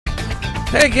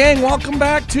Hey gang, welcome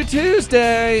back to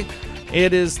Tuesday.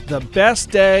 It is the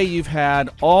best day you've had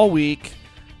all week,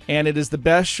 and it is the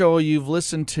best show you've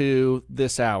listened to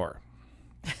this hour.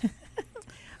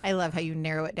 I love how you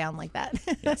narrow it down like that.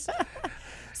 Yes.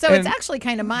 So And it's actually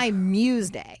kind of my Muse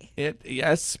day.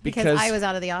 Yes, Because I was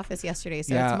out of the office yesterday,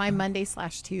 so Yeah. it's my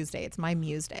Monday/Tuesday. It's my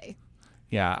Muse day.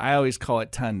 Yeah, I always call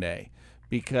it Tunday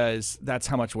because that's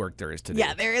how much work there is to do.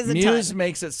 Yeah, there is a Muse ton.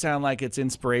 makes it sound like it's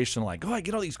inspirational, like, oh, I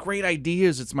get all these great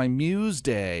ideas. It's my Muse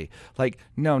day. Like,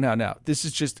 no. This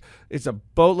is just, it's a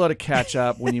boatload of catch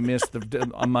up when you miss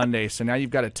a Monday. So now you've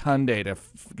got a ton day to,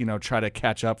 try to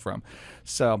catch up from.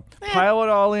 So pile it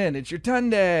all in. It's your ton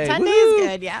day. Tunday Woo! is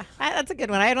good, yeah. That's a good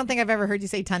one. I don't think I've ever heard you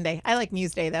say Tunday. I like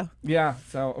Muse day, though. Yeah,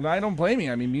 so I don't blame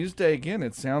you. I mean, Muse Day, again,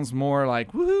 it sounds more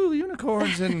like, woohoo,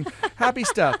 unicorns and happy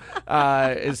stuff,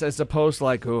 as opposed to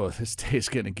like, oh, this day's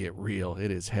going to get real. It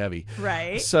is heavy.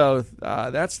 Right. So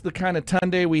that's the kind of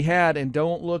ton day we had, and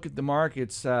don't look at the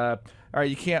markets. All right,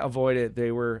 you can't avoid it.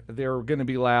 They were going to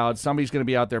be loud. Somebody's going to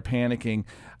be out there panicking.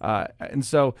 And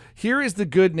so here is the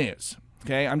good news,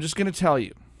 okay? I'm just going to tell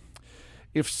you.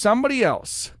 If somebody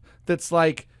else that's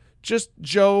like just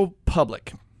Joe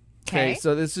Public, okay,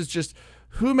 so this is just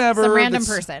whomever, Some random that's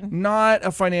person. not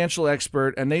a financial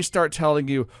expert, and they start telling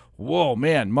you, whoa,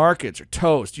 man, markets are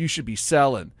toast. You should be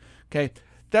selling, okay?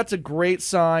 That's a great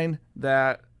sign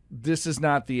that this is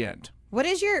not the end. What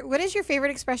is your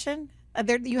favorite expression?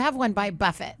 You have one by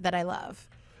Buffett that I love.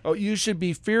 Oh, you should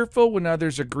be fearful when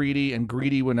others are greedy and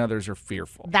greedy when others are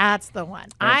fearful. That's the one.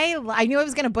 I knew I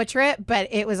was going to butcher it, but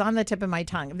it was on the tip of my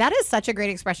tongue. That is such a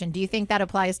great expression. Do you think that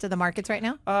applies to the markets right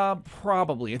now?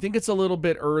 Probably. I think it's a little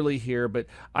bit early here, but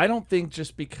I don't think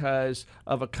just because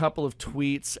of a couple of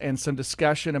tweets and some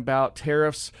discussion about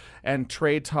tariffs and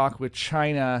trade talk with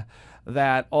China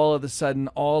that all of a sudden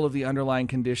all of the underlying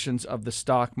conditions of the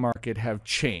stock market have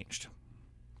changed.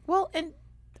 Well, and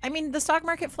I mean, the stock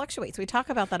market fluctuates. We talk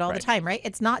about that all the time, right?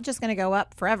 It's not just going to go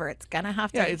up forever. It's going to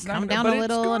have to come down a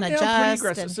little and adjust. Pretty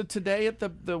aggressive. So today at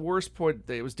the worst point,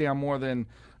 it was down more than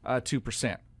 2%.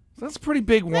 So that's a pretty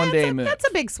big one-day move. That's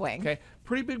a big swing. Okay,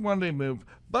 pretty big one-day move.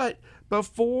 But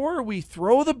before we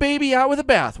throw the baby out with the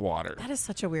bathwater, That is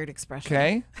such a weird expression.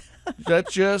 okay,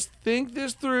 let's just think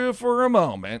this through for a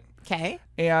moment Okay.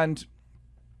 and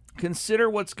consider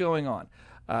what's going on.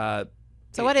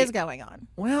 So what is going on?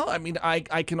 Well, I mean, I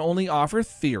can only offer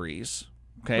theories,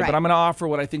 okay? Right. But I'm going to offer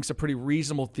what I think is a pretty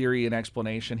reasonable theory and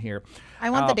explanation here. I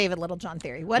want the David Littlejohn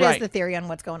theory. What is right. the theory on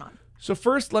what's going on? So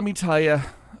first, let me tell you,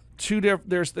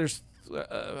 there's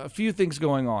a few things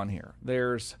going on here.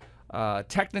 There's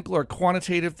technical or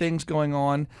quantitative things going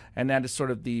on, and that is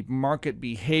sort of the market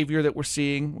behavior that we're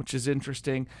seeing, which is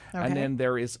interesting. Okay. And then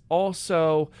there is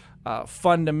also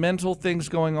fundamental things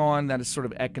going on, that is sort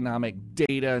of economic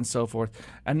data and so forth.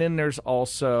 And then there's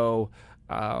also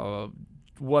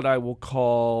what I will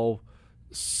call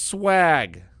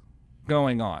swag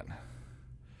going on.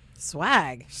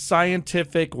 Swag.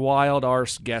 Scientific wild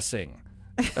arse guessing.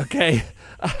 Okay.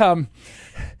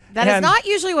 That is not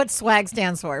usually what swag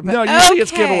stands for. But No, usually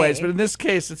it's okay. giveaways, but in this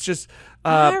case, it's just.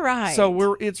 All right.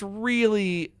 So it's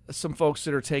really some folks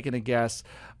that are taking a guess.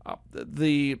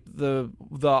 The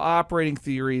operating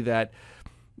theory that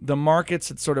the markets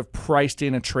had sort of priced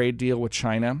in a trade deal with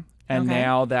China, and Okay.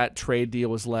 now that trade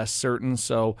deal is less certain.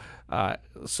 So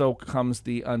comes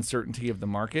the uncertainty of the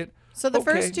market. So the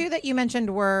Okay. first two that you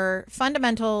mentioned were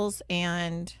fundamentals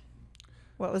and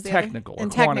what was the other? Technical or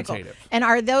And technical. quantitative. And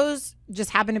are those just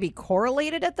happen to be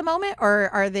correlated at the moment, or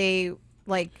are they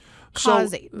like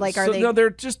causing? No,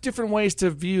 they're just different ways to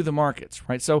view the markets,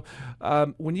 right? So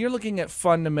when you're looking at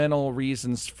fundamental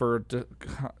reasons for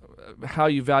how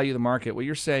you value the market, what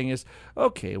you're saying is,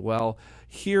 okay, well,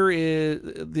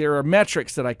 there are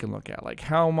metrics that I can look at, like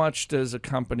how much does a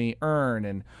company earn,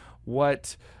 and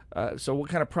what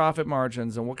kind of profit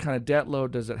margins, and what kind of debt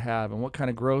load does it have, and what kind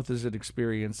of growth is it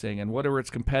experiencing, and what are its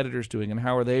competitors doing, and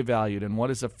how are they valued, and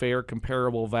what is a fair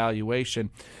comparable valuation.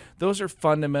 Those are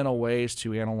fundamental ways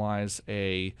to analyze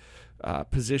a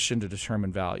position to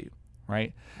determine value,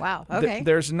 right? Wow. Okay.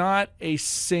 There's not a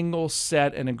single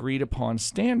set and agreed upon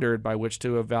standard by which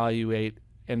to evaluate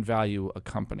and value a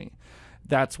company.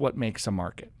 That's what makes a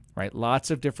market. Right? Lots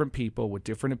of different people with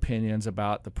different opinions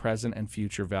about the present and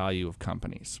future value of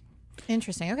companies.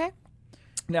 Interesting. Okay.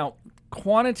 Now,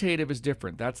 quantitative is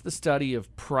different. That's the study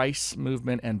of price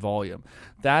movement and volume.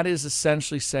 That is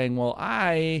essentially saying, well,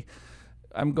 I'm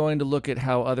going to look at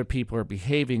how other people are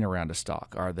behaving around a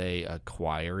stock. Are they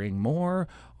acquiring more?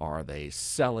 Are they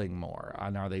selling more?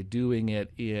 And are they doing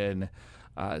it in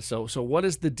so what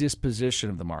is the disposition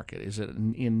of the market? Is it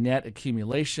in net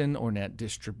accumulation or net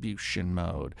distribution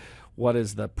mode? what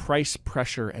is the price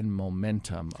pressure and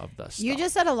momentum of the stock. You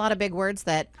just said a lot of big words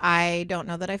that I don't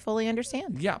know that I fully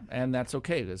understand. Yeah, and that's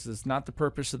okay. This is not the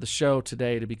purpose of the show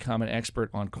today to become an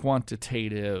expert on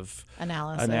quantitative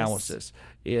analysis.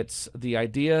 It's the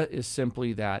idea is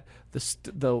simply that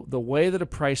the way that a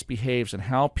price behaves and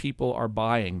how people are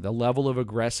buying, the level of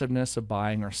aggressiveness of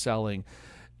buying or selling,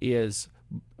 is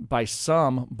by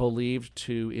some believed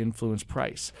to influence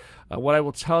price. What I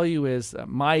will tell you is that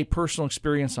my personal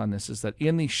experience on this is that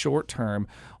in the short term,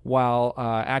 while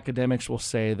academics will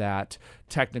say that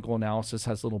technical analysis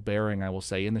has little bearing, I will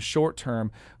say in the short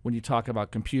term, when you talk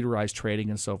about computerized trading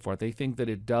and so forth, they think that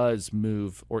it does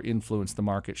move or influence the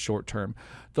market short term.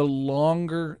 The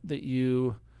longer that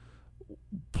you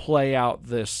play out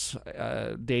this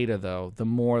data, though, the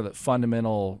more that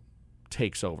fundamental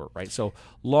takes over, right? So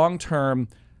long term,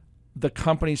 the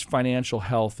company's financial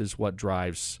health is what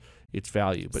drives its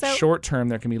value. But short term,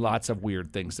 there can be lots of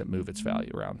weird things that move its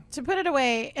value around. To put it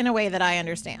away in a way that I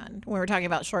understand, when we're talking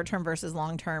about short term versus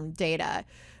long term data,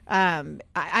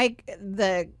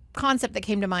 the concept that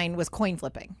came to mind was coin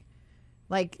flipping.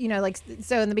 Like,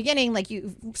 so in the beginning, like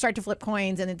you start to flip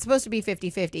coins and it's supposed to be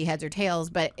 50-50 heads or tails,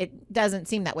 but it doesn't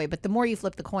seem that way. But the more you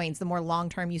flip the coins, the more long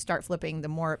term you start flipping, the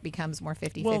more it becomes more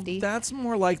 50-50. Well, that's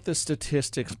more like the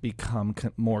statistics become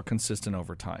more consistent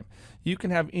over time. You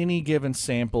can have any given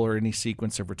sample or any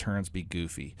sequence of returns be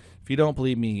goofy. If you don't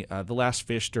believe me, the last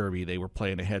Fish Derby, they were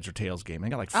playing a heads or tails game. They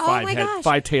got like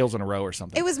five tails in a row or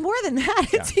something. It was more than that.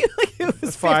 Yeah. It seemed like it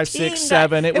was 5, 6,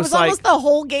 7. It was like almost the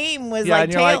whole game was yeah, like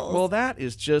and you're tails. like, well, that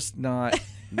is just not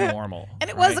normal. And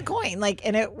it was a coin,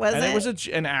 and it was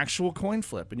an actual coin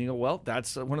flip. And you go, well,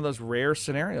 that's one of those rare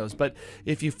scenarios. But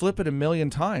if you flip it a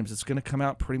million times, it's going to come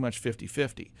out pretty much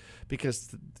 50-50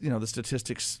 because the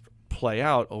statistics play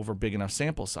out over big enough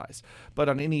sample size. But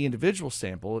on any individual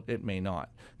sample, it may not.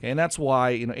 Okay, and that's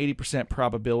why 80%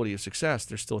 probability of success,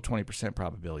 there's still a 20%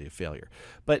 probability of failure.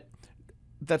 But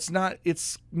it's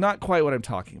not quite what I'm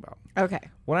talking about. Okay.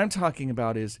 What I'm talking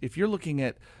about is if you're looking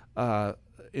at an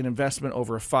investment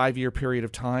over a 5-year period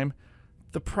of time,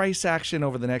 the price action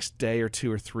over the next day or 2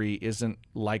 or 3 isn't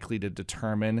likely to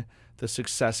determine the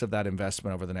success of that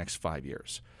investment over the next 5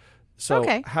 years. So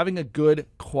having a good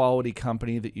quality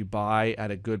company that you buy at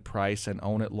a good price and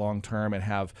own it long term and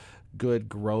have good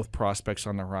growth prospects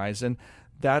on the horizon,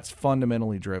 that's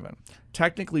fundamentally driven.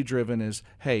 Technically driven is,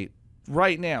 hey,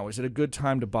 right now, is it a good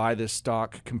time to buy this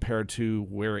stock compared to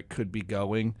where it could be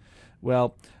going?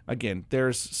 Well, again,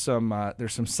 there's some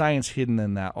science hidden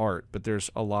in that art, but there's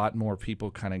a lot more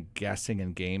people kind of guessing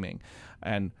and gaming.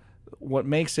 And what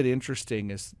makes it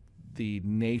interesting is the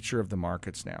nature of the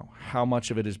markets now. How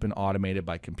much of it has been automated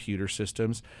by computer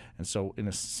systems? And so, in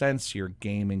a sense, you're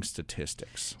gaming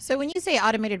statistics. So when you say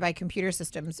automated by computer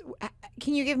systems,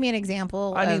 can you give me an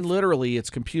example? I mean, literally, it's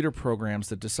computer programs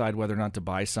that decide whether or not to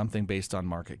buy something based on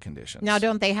market conditions. Now,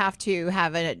 don't they have to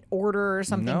have an order or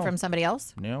something from somebody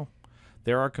else? No.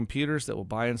 There are computers that will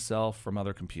buy and sell from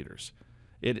other computers.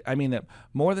 That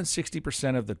more than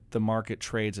 60% of the market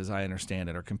trades, as I understand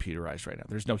it, are computerized right now.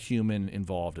 There's no human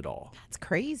involved at all. That's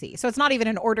crazy. So it's not even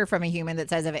an order from a human that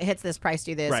says if it hits this price,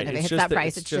 do this, right. and if it hits that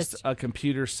price, it's just a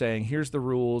computer saying, here's the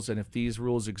rules, and if these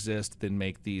rules exist, then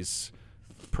make these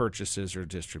purchases or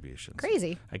distributions.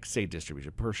 Crazy. I could say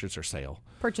distribution, purchase or sale.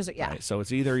 Purchase, yeah. Right? So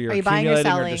it's either you're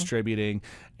accumulating or distributing,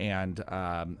 and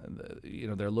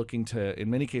they're looking to,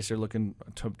 in many cases, they're looking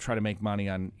to try to make money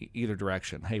on either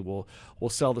direction. Hey, we'll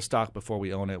sell the stock before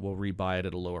we own it. We'll rebuy it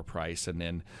at a lower price, and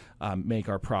then make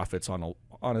our profits on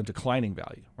a declining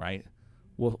value. Right?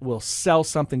 We'll sell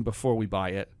something before we buy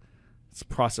it. It's a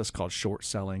process called short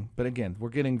selling. But again, we're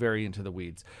getting very into the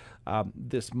weeds.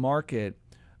 This market,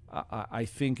 I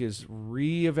think, is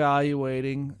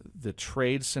reevaluating the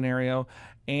trade scenario,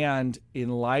 and in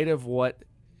light of what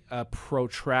a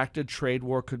protracted trade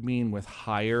war could mean with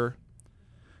higher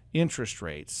interest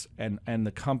rates and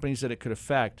the companies that it could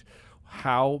affect,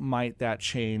 how might that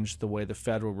change the way the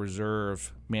Federal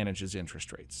Reserve manages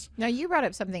interest rates? Now, you brought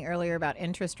up something earlier about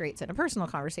interest rates in a personal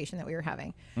conversation that we were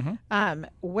having. Mm-hmm.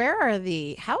 Where are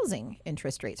the housing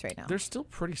interest rates right now? They're still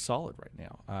pretty solid right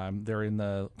now. They're in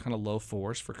the kind of low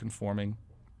 4s for conforming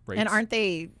rates. And aren't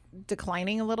they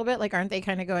declining a little bit? Like, aren't they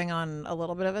kind of going on a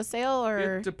little bit of a sale?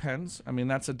 Or it depends. I mean,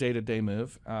 that's a day-to-day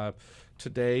move.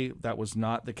 Today, that was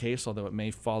not the case, although it may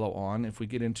follow on. If we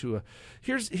get into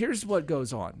here's what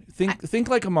goes on. Think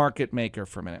like a market maker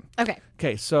for a minute.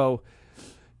 Okay, so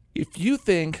if you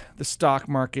think the stock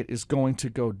market is going to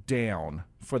go down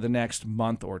for the next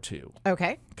month or two,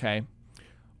 okay,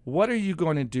 what are you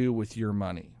going to do with your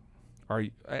money?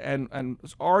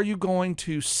 Are you going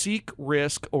to seek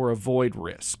risk or avoid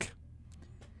risk?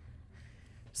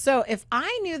 So if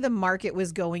I knew the market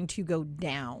was going to go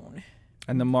down,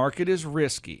 And the market is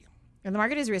risky. and the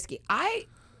market is risky, I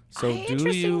So do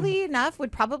interestingly enough,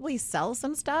 would probably sell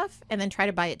some stuff and then try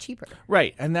to buy it cheaper.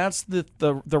 Right, and that's the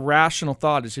rational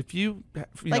thought is if you Like know,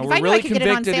 if I we're knew really I could get it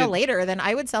on convicted sale later, then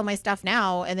I would sell my stuff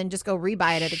now and then just go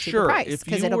rebuy it at a cheaper Sure, price if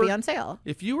because you it'll were- be on sale.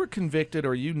 If you were convicted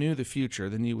or you knew the future,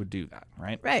 then you would do that,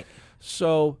 right? Right.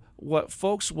 So what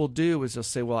folks will do is they'll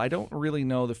say, well, I don't really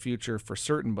know the future for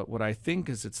certain, but what I think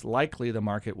is it's likely the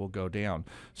market will go down.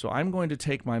 So I'm going to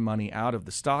take my money out of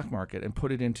the stock market and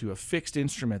put it into a fixed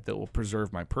instrument that will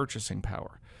preserve my purchasing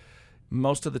power.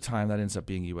 Most of the time that ends up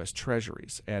being U.S.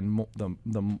 Treasuries. And one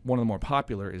of the more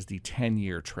popular is the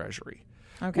 10-year Treasury,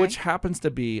 Okay. which happens to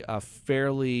be a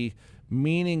fairly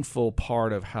meaningful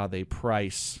part of how they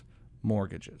price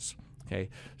mortgages. Okay,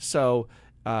 so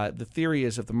the theory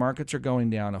is if the markets are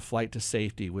going down, a flight to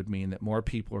safety would mean that more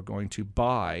people are going to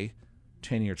buy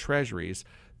 10-year Treasuries.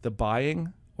 The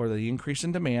buying or the increase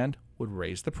in demand would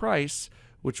raise the price,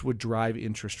 which would drive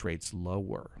interest rates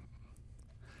lower,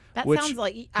 that which sounds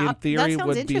like in theory that sounds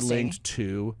would be interesting. linked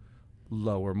to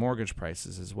lower mortgage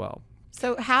prices as well.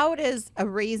 So how does a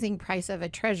raising price of a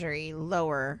treasury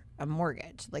lower a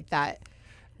mortgage like that?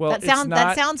 Well, that it's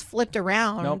not, sounds flipped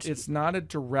around. No, it's not a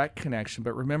direct connection.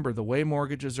 But remember, the way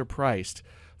mortgages are priced,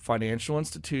 financial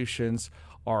institutions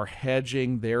are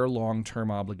hedging their long-term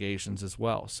obligations as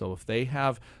well. So if they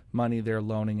have money they're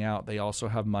loaning out, they also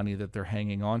have money that they're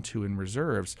hanging on to in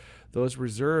reserves. Those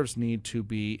reserves need to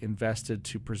be invested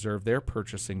to preserve their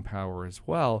purchasing power as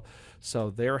well. So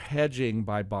they're hedging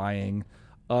by buying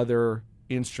other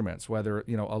instruments, whether,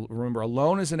 remember, a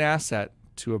loan is an asset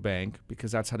to a bank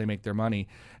because that's how they make their money,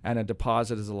 and a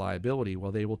deposit is a liability.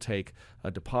 Well, they will take a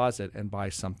deposit and buy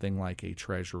something like a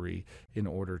treasury in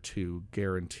order to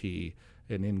guarantee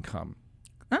an income.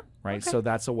 Right? Okay. So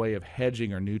that's a way of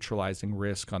hedging or neutralizing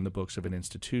risk on the books of an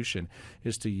institution,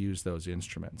 is to use those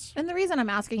instruments. And the reason I'm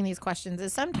asking these questions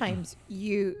is sometimes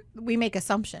we make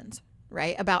assumptions,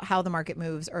 right, about how the market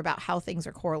moves or about how things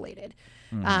are correlated.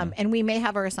 And we may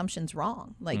have our assumptions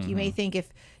wrong. Like you may think if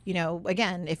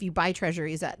you buy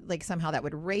treasuries that like somehow that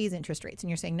would raise interest rates, and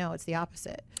you're saying no, it's the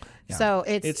opposite. Yeah. So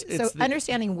It's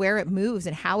understanding where it moves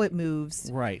and how it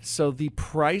moves. Right. So the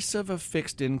price of a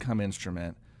fixed income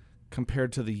instrument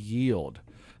compared to the yield,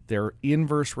 they're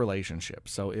inverse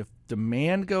relationships. So if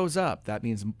demand goes up, that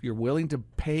means you're willing to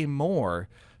pay more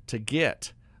to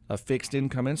get a fixed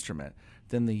income instrument,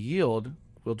 then the yield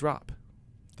will drop.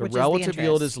 The Which is the relative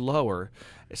yield interest. is lower.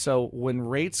 So when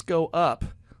rates go up,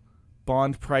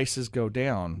 bond prices go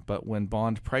down. But when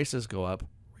bond prices go up,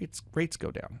 rates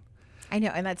go down. I know,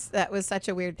 and that was such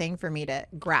a weird thing for me to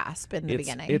grasp in the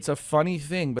beginning. It's a funny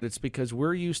thing, but it's because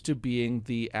we're used to being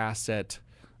the asset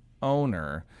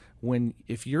owner.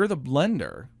 If you're the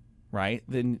lender, right,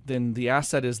 then the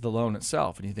asset is the loan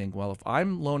itself. And you think, well, if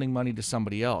I'm loaning money to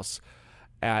somebody else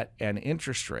at an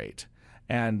interest rate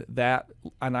and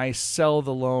I sell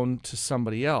the loan to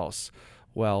somebody else,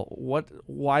 well,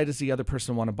 why does the other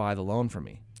person want to buy the loan from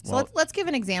me? So let's give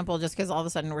an example, just because all of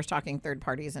a sudden we're talking third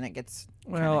parties and it gets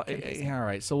Well, confusing. all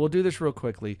right. So we'll do this real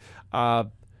quickly.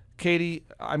 Katie,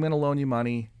 I'm going to loan you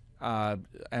money,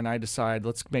 and I decide,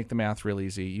 let's make the math real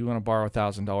easy. You want to borrow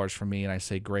 $1,000 from me, and I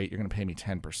say, great, you're going to pay me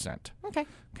 10%. Okay.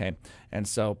 Okay. And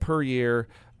so per year,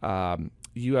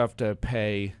 you have to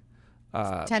pay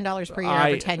 $10 per year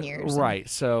over 10 years. Right.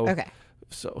 So Okay.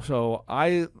 So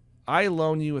I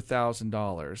loan you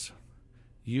 $1,000.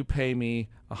 You pay me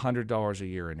 $100 a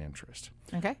year in interest.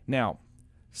 Okay. Now,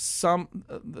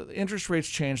 the interest rates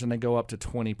change and they go up to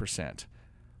 20%.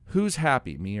 Who's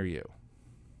happy, me or you?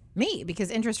 Me, because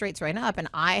interest rates went up and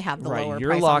I have the lower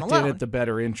You're price locked on the in loan. at the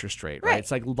better interest rate, right? Right. It's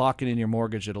like locking in your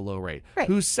mortgage at a low rate. Right.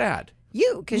 Who's sad?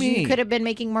 You, because Me. you could have been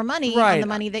making more money on Right. the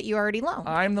money that you already loaned.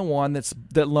 I'm the one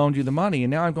that loaned you the money, and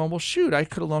now I'm going, well, shoot, I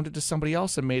could have loaned it to somebody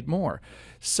else and made more.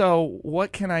 So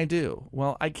what can I do?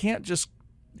 Well, I can't just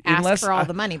Ask for all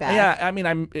the money back. Yeah, I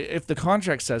mean, if the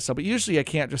contract says so, but usually I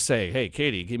can't just say, hey,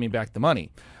 Katie, give me back the money.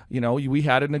 We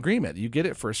had an agreement. You get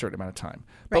it for a certain amount of time.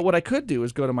 But Right. what I could do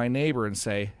is go to my neighbor and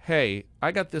say, hey,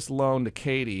 I got this loan to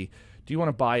Katie. Do you want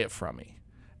to buy it from me?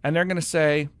 And they're going to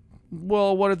say,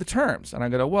 well, what are the terms? And I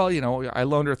go, well, I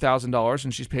loaned her $1,000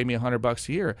 and she's paid me $100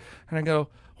 a year. And I go,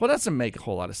 well, that doesn't make a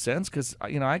whole lot of sense because,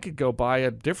 I could go buy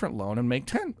a different loan and make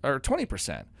 10 or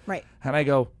 20%. Right. And I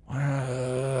go,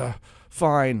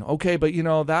 fine. Okay, but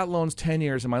that loan's 10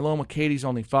 years and my loan with Katie's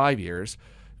only 5 years.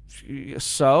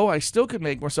 So I still could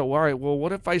make more. So, all right, well,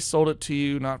 what if I sold it to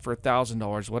you not for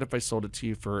 $1,000? What if I sold it to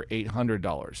you for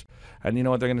 $800? And you know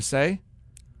what they're going to say?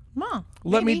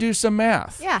 Let me maybe. do some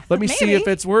math. Yeah, Let me see maybe. if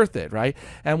it's worth it, right?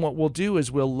 And what we'll do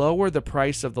is we'll lower the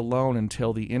price of the loan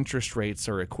until the interest rates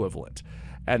are equivalent.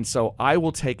 And so I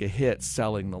will take a hit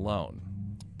selling the loan.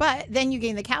 But then you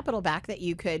gain the capital back that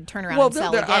you could turn around and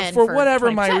sell again for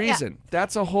whatever my 20%. reason.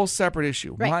 That's a whole separate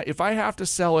issue. Right. If I have to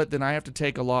sell it, then I have to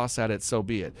take a loss at it, so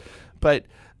be it. But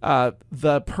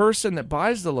the person that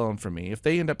buys the loan from me, if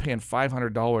they end up paying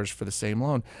 $500 for the same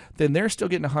loan, then they're still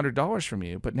getting $100 from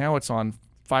you, but now it's on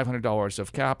 $500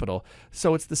 of capital.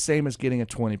 So it's the same as getting a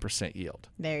 20% yield.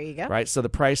 There you go. Right? So the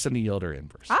price and the yield are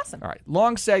inverse. Awesome. All right.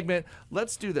 Long segment.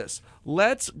 Let's do this.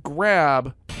 Let's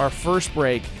grab our first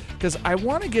break because I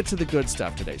want to get to the good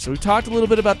stuff today. So we talked a little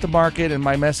bit about the market and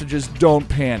my message is don't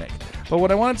panic. But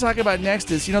what I want to talk about next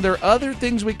is, there are other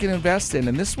things we can invest in,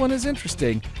 and this one is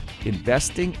interesting,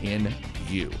 investing in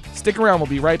you. Stick around. We'll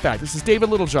be right back. This is David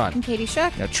Littlejohn. I'm Katie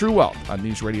Shook. Now, True Wealth on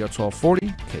News Radio 1240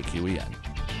 KQEN.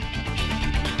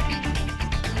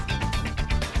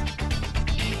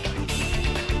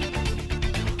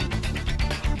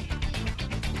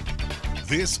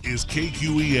 This is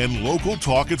KQEN Local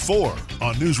Talk at 4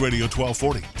 on News Radio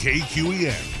 1240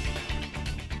 KQEN.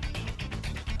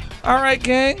 All right,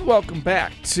 gang. Welcome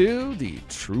back to the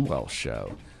True Wealth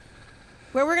Show.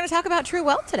 Where we're going to talk about true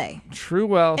wealth today. True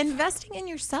Wealth. Investing in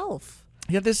yourself.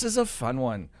 Yeah, this is a fun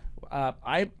one.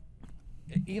 Katie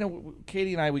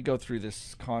and I, we go through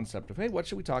this concept of, hey, what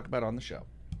should we talk about on the show?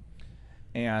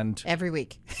 And Every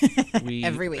week. we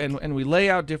Every week. and we lay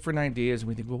out different ideas and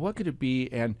we think, well, what could it be?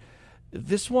 And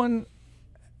this one,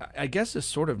 I guess, is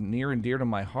sort of near and dear to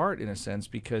my heart in a sense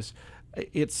because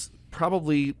it's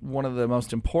probably one of the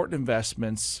most important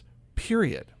investments,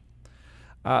 period.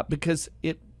 Because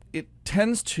it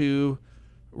tends to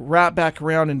wrap back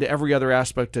around into every other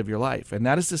aspect of your life. And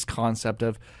that is this concept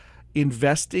of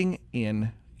investing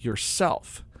in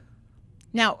yourself.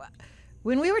 Now,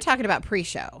 when we were talking about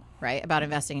pre-show, right, about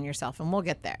investing in yourself, and we'll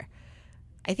get there,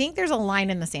 I think there's a line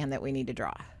in the sand that we need to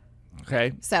draw.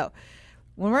 Okay. So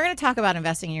when we're going to talk about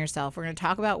investing in yourself, we're going to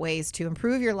talk about ways to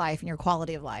improve your life and your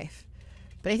quality of life.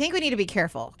 But I think we need to be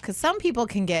careful because some people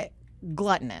can get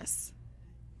gluttonous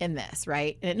in this,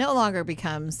 right? And it no longer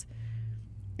becomes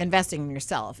investing in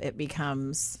yourself. It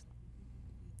becomes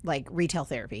like retail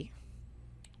therapy.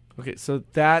 Okay, so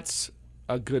that's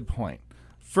a good point.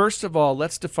 First of all,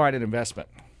 let's define an investment.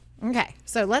 Okay,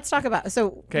 so let's talk about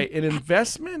Okay, an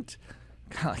investment.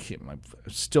 God, I'm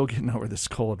still getting over this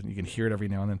cold, and you can hear it every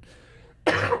now and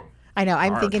then. I know.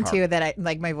 I'm Hard, thinking hard. too that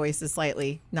my voice is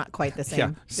slightly not quite the same. Yeah,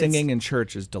 It's- singing in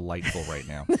church is delightful right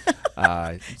now.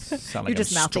 Sound like You're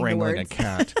just I'm mouthing the strangling a words.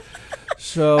 cat.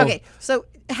 So Okay, so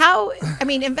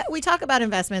we talk about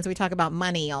investments, we talk about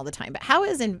money all the time, but how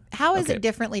is Okay. it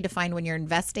differently defined when you're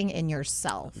investing in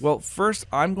yourself? Well, first,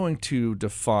 I'm going to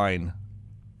define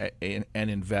an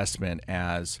investment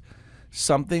as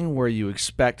something where you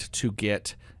expect to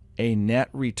get a net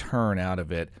return out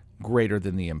of it greater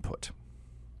than the input.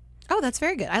 Oh, that's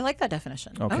very good. I like that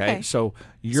definition. Okay, so So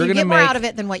you're you going to get more make out of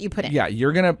it than what you put in. Yeah,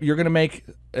 you're gonna make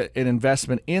an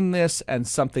investment in this, and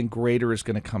something greater is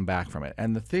going to come back from it.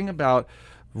 And the thing about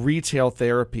retail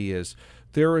therapy is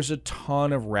there is a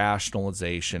ton of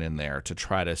rationalization in there to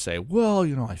try to say, well,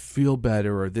 I feel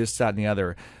better, or this, that, and the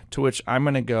other. To which I'm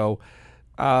going to go,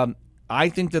 I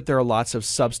think that there are lots of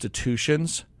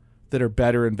substitutions that are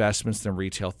better investments than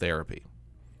retail therapy.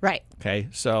 Right. Okay,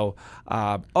 so,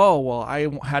 I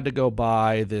had to go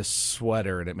buy this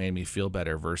sweater and it made me feel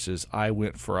better versus I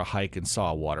went for a hike and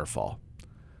saw a waterfall.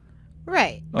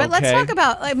 Right. But let's Okay. talk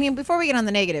about, before we get on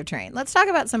the negative train, let's talk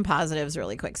about some positives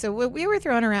really quick. So we were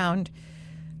throwing around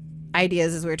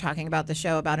ideas as we were talking about the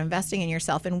show about investing in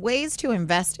yourself and ways to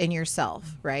invest in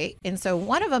yourself, right? And so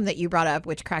one of them that you brought up,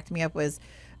 which cracked me up, was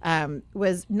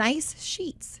nice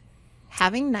sheets.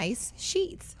 Having nice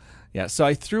sheets. Yeah, so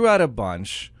I threw out a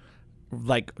bunch,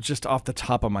 like just off the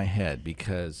top of my head,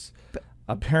 because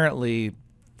apparently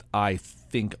I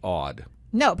think odd.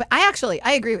 No, but I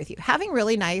agree with you. Having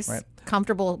really nice, Right.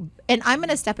 comfortable, and I'm going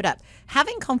to step it up.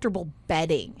 Having comfortable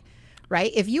bedding,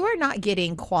 right? If you are not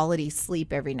getting quality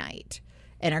sleep every night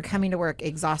and are coming to work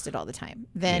exhausted all the time,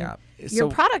 then Yeah, your so-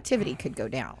 productivity could go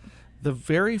down. The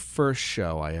very first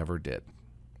show I ever did,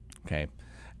 okay,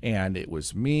 and it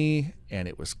was me and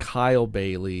it was Kyle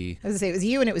Bailey, I was going to say, it was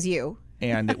you and it was you.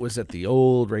 and it was at the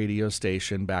old radio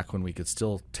station back when we could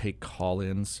still take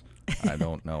call-ins. I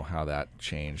don't know how that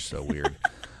changed, so weird.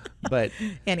 But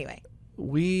Anyway,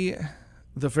 the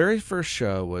very first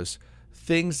show was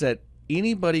things that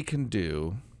anybody can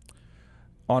do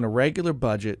on a regular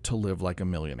budget to live like a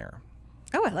millionaire.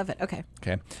 Oh, I love it. Okay.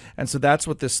 Okay. And so that's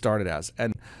what this started as.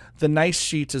 And the nice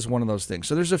sheets is one of those things.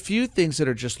 So there's a few things that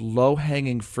are just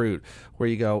low-hanging fruit where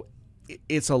you go,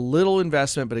 it's a little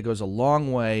investment, but it goes a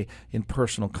long way in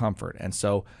personal comfort. And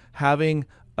so having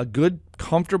a good,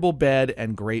 comfortable bed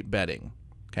and great bedding,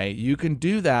 okay, you can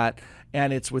do that,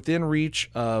 and it's within reach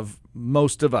of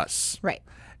most of us. Right.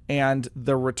 And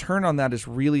the return on that is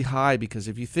really high because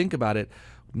if you think about it,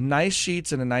 nice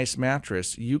sheets and a nice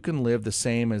mattress, you can live the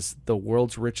same as the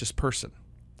world's richest person,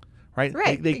 right?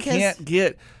 Right, They because- can't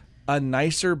get a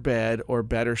nicer bed or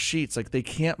better sheets. Like they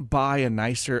can't buy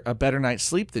a better night's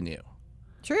sleep than you.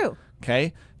 True.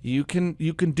 Okay, you can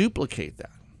duplicate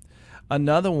that.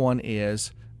 Another one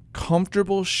is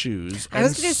comfortable shoes and I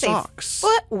was going to say socks.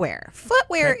 footwear.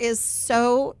 Footwear is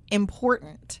so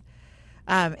important.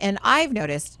 And I've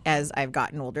noticed as I've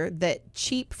gotten older that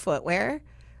cheap footwear,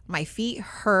 my feet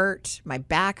hurt, my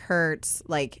back hurts,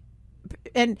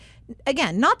 and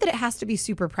again, not that it has to be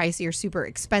super pricey or super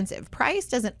expensive. Price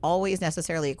doesn't always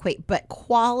necessarily equate, but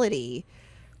quality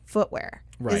footwear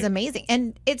Right. is amazing.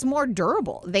 And it's more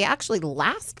durable. They actually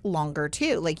last longer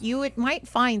too. Like might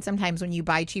find sometimes when you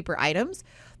buy cheaper items,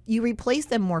 you replace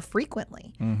them more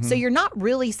frequently. So you're not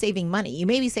really saving money. You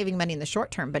may be saving money in the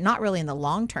short term, but not really in the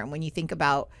long term when you think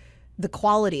about the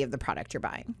quality of the product you're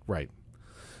buying. Right.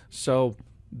 So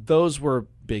those were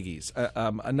biggies.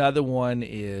 Another one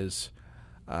is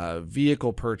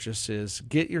vehicle purchases.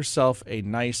 Get yourself a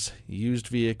nice used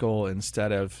vehicle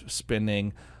instead of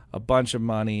spending a bunch of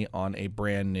money on a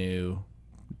brand new,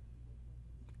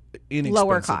 inexpensive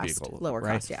Lower cost. vehicle. Lower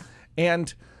right? cost, yeah.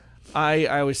 And I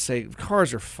always say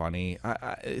cars are funny.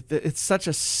 It's such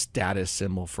a status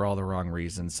symbol for all the wrong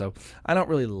reasons. So I don't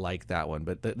really like that one.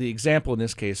 But the example in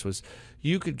this case was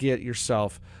you could get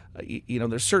yourself,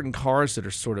 there's certain cars that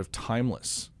are sort of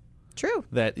timeless True.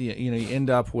 that, you end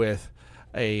up with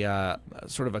a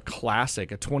sort of a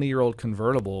classic. A 20-year-old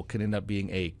convertible can end up being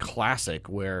a classic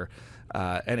where,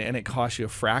 and it costs you a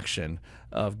fraction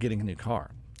of getting a new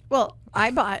car. Well,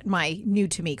 I bought my new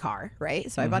to me car, right?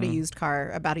 So I bought a used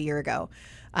car about a year ago.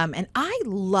 And I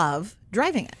love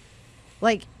driving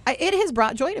it. It has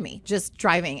brought joy to me, just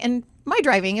driving. And my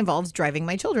driving involves driving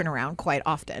my children around quite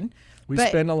often. We But-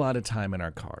 spend a lot of time in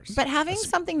our cars. But having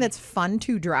something that's fun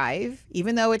to drive,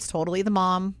 even though it's totally the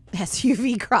mom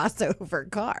SUV crossover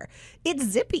car, it's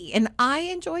zippy and I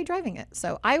enjoy driving it.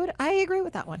 So I agree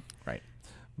with that one. Right.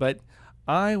 But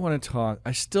I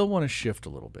still want to shift a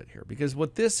little bit here because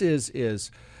what this is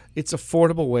it's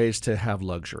affordable ways to have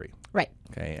luxury. Right.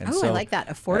 Okay. And Oh, I like that.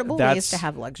 Affordable ways to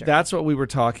have luxury. That's what we were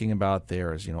talking about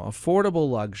there is, affordable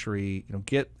luxury,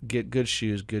 get good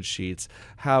shoes, good sheets,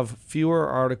 have fewer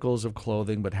articles of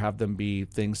clothing, but have them be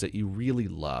things that you really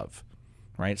love.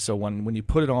 Right. So when you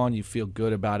put it on, you feel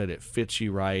good about it. It fits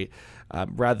you right,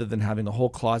 rather than having a whole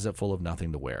closet full of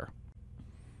nothing to wear.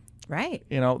 Right.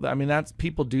 That's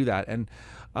people do that. And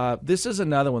this is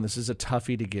another one. This is a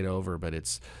toughie to get over, but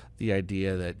it's the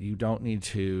idea that you don't need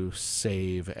to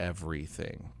save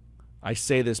everything. I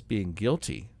say this being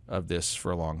guilty of this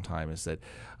for a long time is that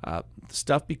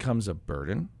stuff becomes a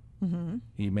burden. Mm-hmm.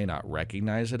 You may not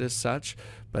recognize it as such,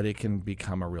 but it can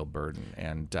become a real burden.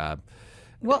 And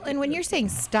Well, and when you're saying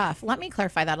stuff, let me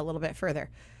clarify that a little bit further.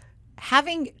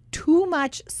 Having too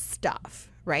much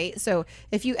stuff, right? So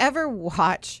if you ever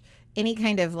watch any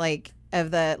kind of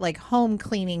the home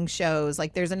cleaning shows,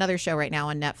 there's another show right now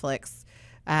on Netflix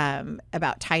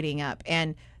about tidying up.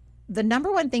 And the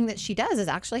number one thing that she does is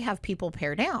actually have people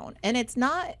pare down. And it's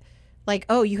not like,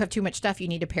 oh, you have too much stuff, you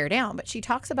need to pare down. But she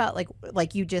talks about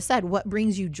like you just said, what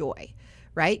brings you joy,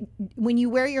 right? When you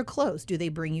wear your clothes, do they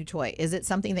bring you joy? Is it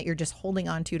something that you're just holding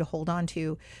on to hold on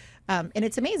to? And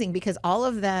it's amazing because all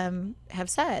of them have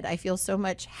said, I feel so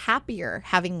much happier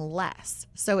having less.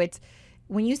 So it's,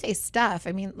 when you say stuff,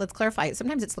 let's clarify it.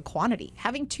 Sometimes it's the quantity.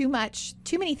 Having too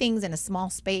many things in a small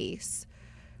space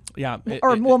yeah,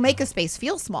 will make a space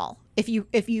feel small if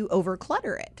you over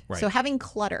clutter it. Right. So having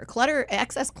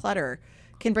excess clutter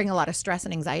can bring a lot of stress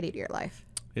and anxiety to your life.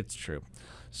 It's true.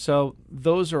 So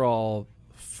those are all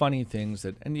funny things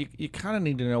and you kind of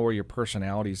need to know where your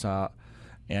personalities are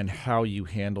and how you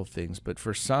handle things. But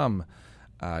for some,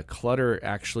 clutter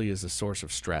actually is a source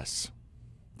of stress.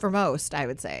 For most, I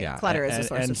would say, Yeah. clutter is a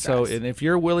source and of stress. And if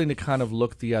you're willing to kind of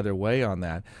look the other way on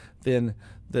that, then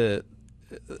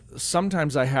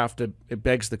sometimes it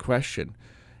begs the question,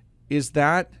 is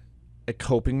that a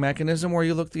coping mechanism where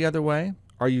you look the other way?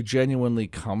 Are you genuinely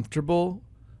comfortable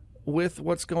with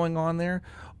what's going on there?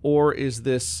 Or is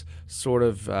this sort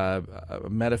of a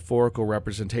metaphorical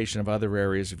representation of other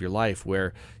areas of your life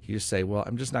where you just say, well,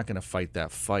 I'm just not going to fight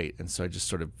that fight. And so I just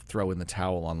sort of throw in the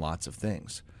towel on lots of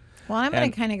things. Well, I'm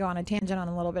going to kind of go on a tangent on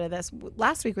a little bit of this.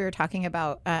 Last week we were talking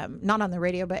about, not on the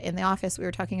radio, but in the office, we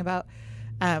were talking about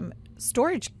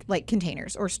storage like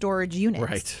containers or storage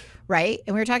units. Right.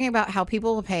 And we were talking about how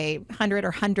people will pay hundreds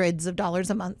or hundreds of dollars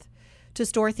a month to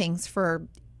store things for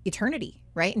eternity,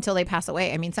 right? Until they pass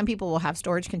away. I mean, some people will have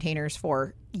storage containers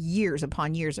for years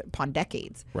upon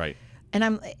decades. Right.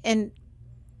 And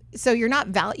so you're not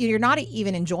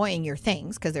even enjoying your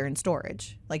things because they're in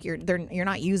storage. Like you're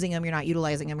not using them, you're not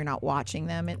utilizing them, you're not watching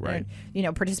them,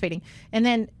 and participating. And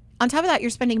then on top of that, you're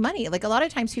spending money. Like a lot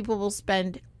of times, people will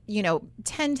spend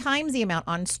 10 times the amount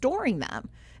on storing them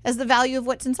as the value of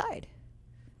what's inside.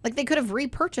 Like they could have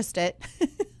repurchased it 10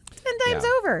 times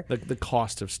over. The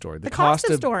cost of storage, the cost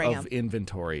of storing of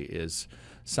inventory is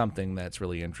something that's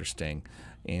really interesting.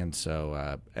 And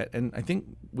so, and I think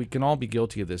we can all be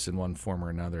guilty of this in one form or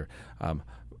another.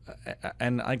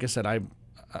 And like I said,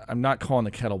 I'm not calling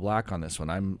the kettle black on this one.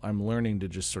 I'm learning to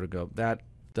just sort of go,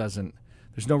 there's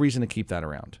no reason to keep that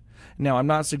around. Now, I'm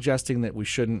not suggesting that we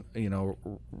shouldn't,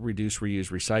 reduce, reuse,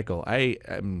 recycle. I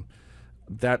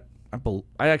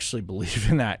actually believe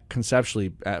in that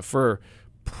conceptually for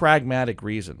pragmatic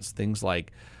reasons. Things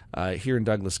like here in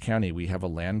Douglas County, we have a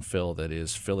landfill that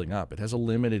is filling up. It has a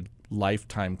limited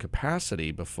lifetime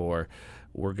capacity before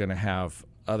we're going to have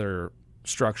other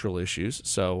structural issues.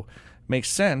 So it makes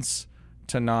sense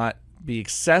to not be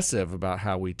excessive about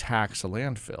how we tax a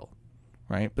landfill,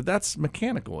 right? But that's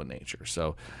mechanical in nature.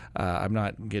 So I'm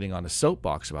not getting on a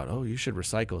soapbox about, you should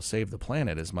recycle, save the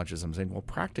planet, as much as I'm saying, well,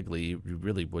 practically you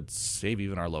really would save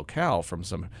even our locale from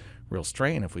some real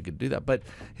strain if we could do that. But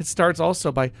it starts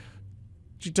also by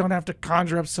you don't have to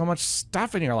conjure up so much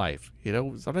stuff in your life.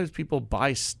 Sometimes people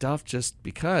buy stuff just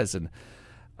because. And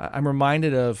I'm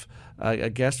reminded of a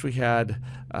guest we had,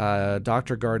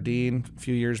 Dr. Gardine, a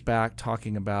few years back,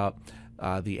 talking about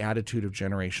the attitude of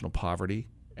generational poverty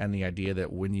and the idea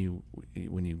that when you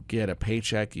get a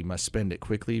paycheck, you must spend it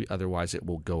quickly, otherwise it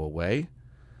will go away.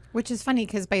 Which is funny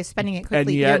because by spending it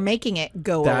quickly, you're making it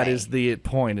go away. That is the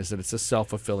point, is that it's a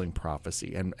self-fulfilling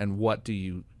prophecy. And what do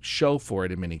you show for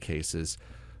it in many cases?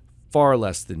 Far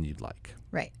less than you'd like.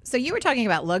 Right. So you were talking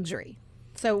about luxury.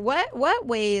 So what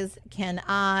ways can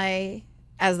I,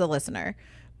 as the listener,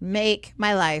 make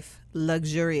my life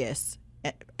luxurious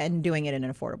and doing it in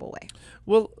an affordable way?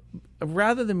 Well,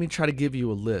 rather than me try to give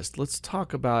you a list, let's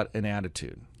talk about an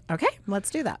attitude. Okay, let's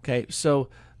do that. Okay, so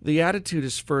the attitude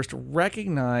is first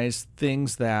recognize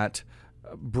things that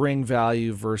bring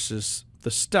value versus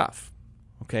the stuff.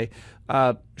 Okay,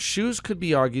 shoes could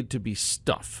be argued to be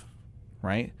stuff,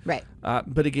 right? Right.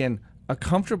 But again, a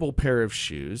comfortable pair of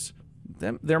shoes,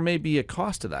 there may be a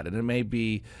cost to that, and it may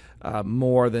be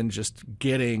more than just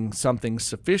getting something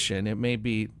sufficient. It may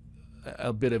be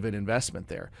a bit of an investment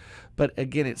there. But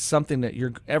again, it's something that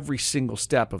every single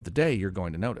step of the day you're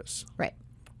going to notice. Right.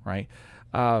 Right.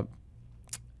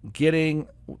 Getting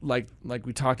like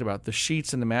we talked about, the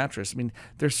sheets and the mattress. I mean,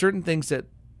 there's certain things that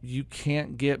you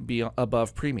can't get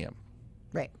above premium.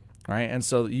 Right. Right. And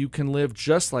so you can live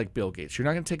just like Bill Gates. You're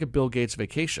not going to take a Bill Gates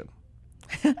vacation.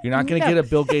 You're not going to get a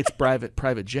Bill Gates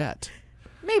private jet.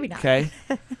 Maybe not. Okay.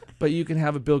 But you can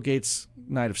have a Bill Gates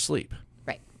night of sleep.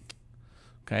 Right.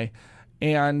 Okay.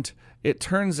 And it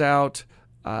turns out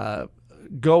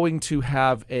going to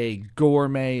have a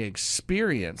gourmet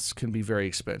experience can be very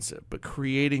expensive, but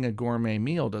creating a gourmet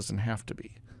meal doesn't have to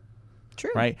be.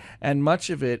 True. Right? And much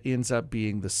of it ends up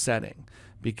being the setting,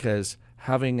 because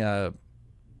having a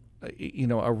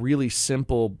really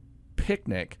simple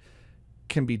picnic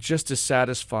can be just as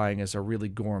satisfying as a really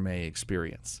gourmet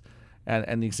experience.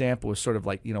 And the example is sort of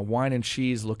like, wine and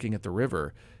cheese looking at the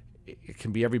river. It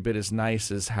can be every bit as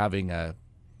nice as having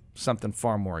something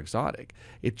far more exotic.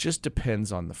 It just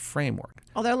depends on the framework.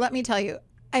 Although, let me tell you,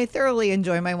 I thoroughly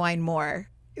enjoy my wine more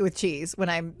with cheese when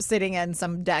I'm sitting on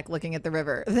some deck looking at the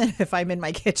river than if I'm in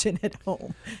my kitchen at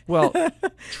home. Well,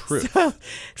 true.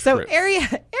 So area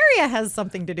has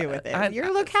something to do with it.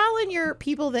 Your locale and your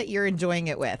people that you're enjoying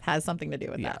it with has something to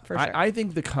do with that, for sure. I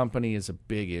think the company is a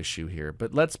big issue here,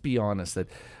 but let's be honest that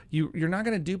you're not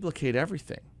going to duplicate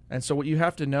everything. And so what you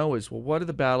have to know is, well, what are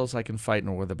the battles I can fight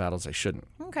and what are the battles I shouldn't?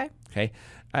 Okay.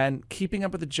 And keeping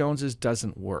up with the Joneses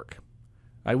doesn't work.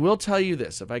 I will tell you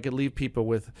this, if I could leave people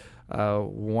with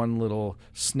one little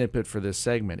snippet for this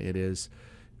segment, it is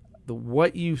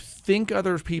what you think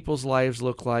other people's lives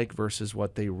look like versus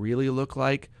what they really look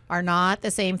like are not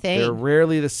the same thing. They're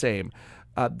rarely the same.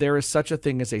 There is such a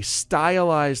thing as a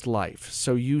stylized life.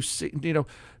 So you see,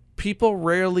 people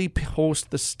rarely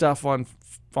post the stuff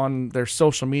on their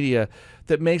social media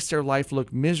that makes their life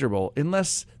look miserable,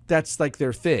 unless that's like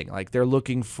their thing. Like they're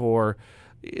looking for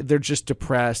they're just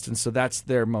depressed, and so that's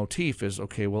their motif is,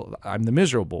 okay, well, I'm the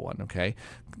miserable one, okay?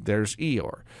 There's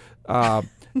Eeyore.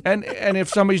 And if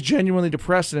somebody's genuinely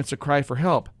depressed and it's a cry for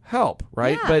help,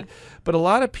 right? Yeah. But a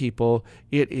lot of people,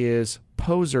 it is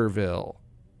Poserville,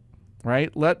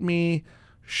 right? Let me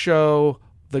show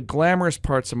the glamorous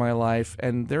parts of my life,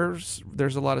 and there's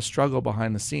a lot of struggle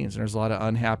behind the scenes, and there's a lot of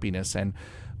unhappiness, and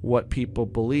what people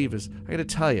believe is, I got to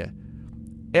tell you,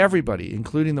 everybody,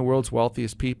 including the world's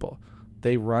wealthiest people,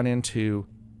 they run into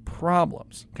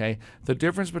problems, okay? The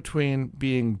difference between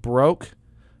being broke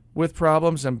with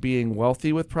problems and being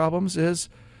wealthy with problems is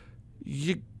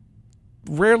you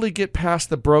rarely get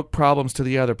past the broke problems to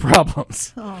the other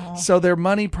problems. Aw. So they're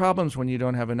money problems when you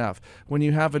don't have enough. When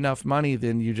you have enough money,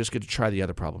 then you just get to try the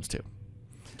other problems too.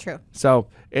 True. So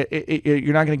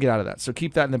you're not going to get out of that. So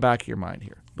keep that in the back of your mind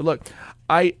here. But look,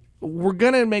 we're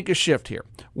going to make a shift here.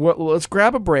 Let's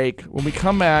grab a break. When we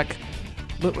come back,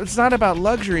 it's not about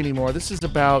luxury anymore. This is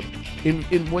about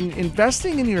when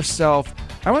investing in yourself.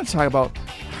 I want to talk about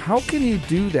how can you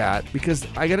do that, because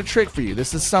I got a trick for you.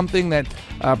 This is something that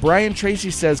Brian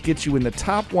Tracy says gets you in the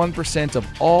top 1% of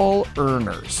all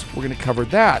earners. We're going to cover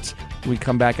that when we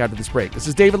come back after this break. This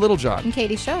is David Littlejohn And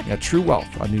Katie Shook. at True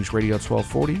Wealth on News Radio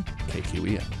 1240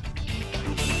 KQEN.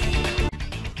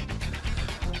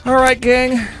 All right,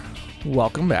 gang,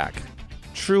 welcome back.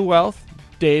 True Wealth,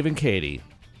 Dave and Katie,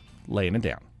 laying it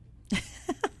down.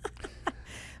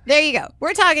 There you go.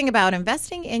 We're talking about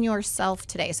investing in yourself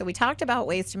today. So we talked about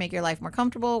ways to make your life more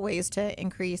comfortable, ways to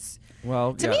increase.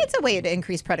 Well, To me, it's a way to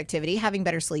increase productivity, having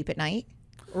better sleep at night,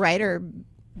 right? Or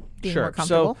being sure. more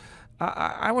comfortable. So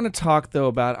I want to talk, though,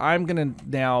 about, I'm going to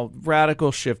now,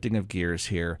 radical shifting of gears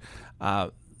here.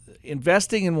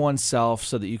 Investing in oneself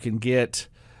so that you can get,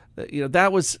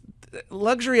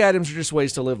 luxury items are just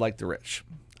ways to live like the rich.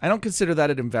 I don't consider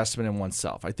that an investment in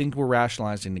oneself. I think we're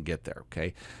rationalizing to get there,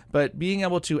 okay? But being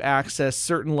able to access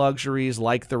certain luxuries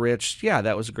like the rich, yeah,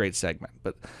 that was a great segment.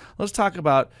 But let's talk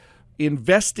about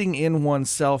investing in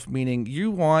oneself, meaning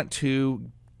you want to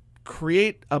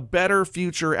create a better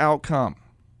future outcome,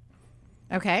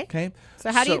 Okay. okay?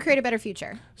 So how do you create a better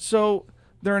future? So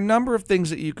there are a number of things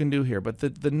that you can do here, but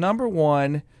the number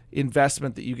one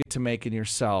investment that you get to make in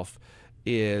yourself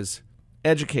is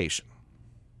education.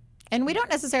 And we don't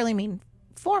necessarily mean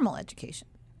formal education.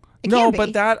 It No, can be.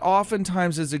 but that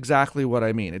oftentimes is exactly what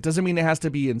I mean. It doesn't mean it has to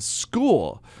be in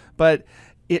school, but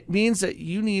it means that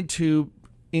you need to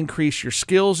increase your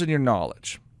skills and your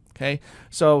knowledge. Okay,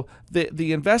 so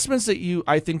the investments that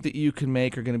I think that you can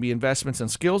make are going to be investments in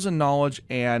skills and knowledge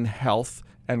and health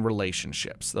and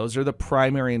relationships. Those are the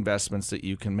primary investments that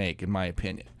you can make, in my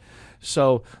opinion.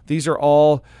 So these are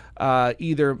all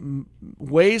either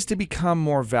ways to become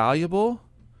more valuable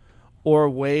or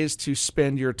ways to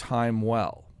spend your time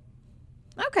well.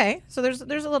 Okay. So there's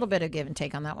a little bit of give and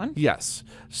take on that one. Yes.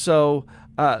 So,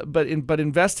 but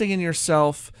investing in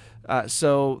yourself.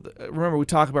 So remember, we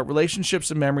talk about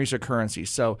relationships and memories are currency.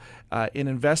 So, an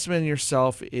investment in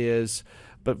yourself is.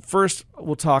 But first,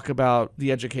 we'll talk about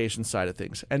the education side of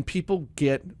things. And people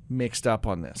get mixed up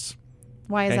on this.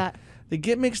 Why is Okay? that? They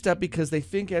get mixed up because they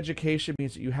think education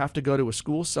means that you have to go to a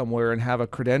school somewhere and have a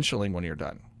credentialing when you're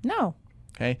done. No.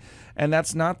 Okay, and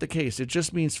that's not the case. It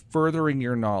just means furthering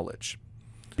your knowledge.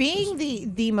 Being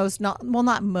the most not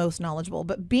most knowledgeable,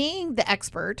 but being the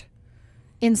expert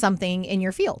in something in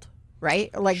your field,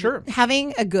 right? Like Sure.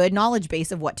 having a good knowledge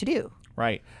base of what to do.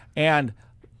 Right. And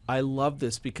I love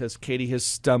this because Katie has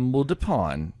stumbled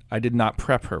upon, I did not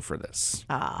prep her for this.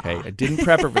 Okay, I didn't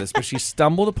prep her for this, but she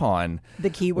stumbled upon The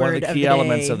key one word of the of key the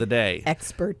elements day. of the day,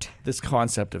 Expert. this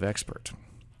concept of expert.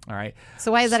 All right.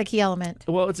 So why is that a key element?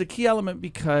 Well, it's a key element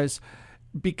because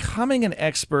becoming an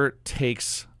expert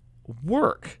takes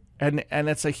work, and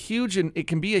it's it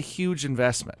can be a huge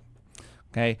investment,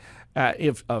 okay,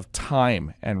 of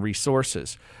time and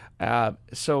resources.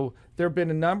 So there have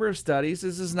been a number of studies.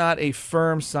 This is not a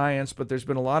firm science, but there's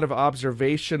been a lot of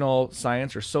observational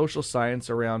science or social science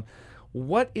around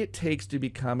what it takes to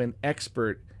become an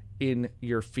expert in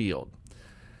your field.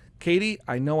 Katie,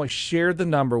 I know I shared the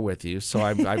number with you, so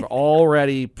I've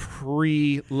already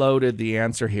preloaded the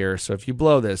answer here. So if you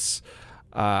blow this,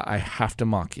 I have to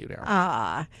mock you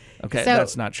now. Okay, So-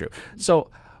 that's not true. So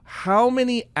how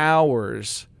many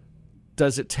hours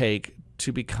does it take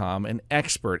to become an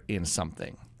expert in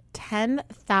something?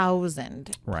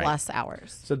 10,000 Right. plus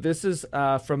hours. So this is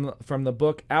from the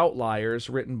book Outliers,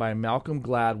 written by Malcolm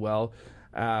Gladwell.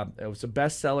 It was a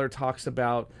bestseller. Talks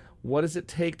about what does it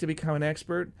take to become an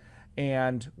expert,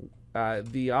 and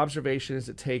the observation is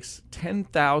it takes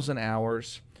 10,000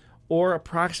 hours, or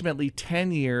approximately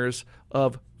 10 years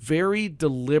of very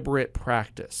deliberate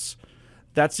practice.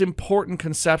 That's important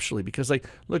conceptually because, like,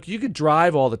 look, you could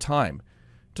drive all the time.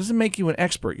 It doesn't make you an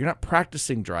expert. You're not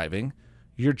practicing driving.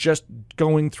 You're just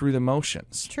going through the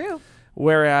motions. True.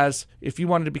 Whereas if you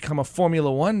wanted to become a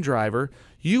Formula One driver,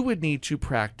 you would need to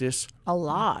practice A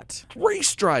lot.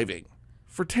 race driving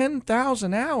for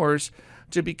 10,000 hours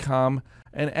to become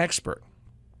an expert.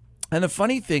 And the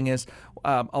funny thing is,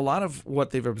 a lot of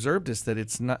what they've observed is that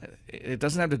it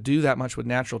doesn't have to do that much with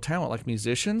natural talent like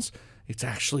musicians. It's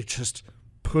actually just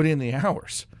put in the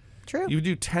hours. True. You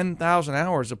do 10,000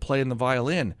 hours of playing the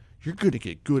violin, you're going to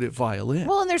get good at violin.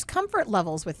 Well, and there's comfort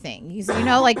levels with things. You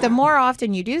know, like the more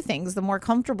often you do things, the more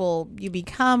comfortable you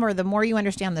become, or the more you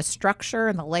understand the structure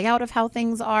and the layout of how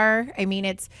things are. I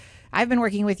mean, I've been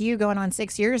working with you going on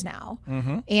 6 years now,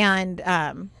 and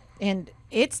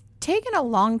it's taken a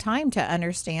long time to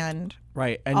understand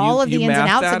Right. And all of the you ins and map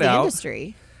outs that of the out,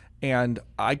 industry. And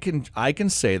I can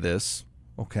say this,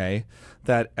 okay,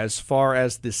 that as far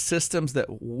as the systems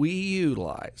that we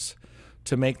utilize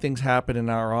to make things happen in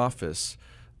our office,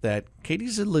 that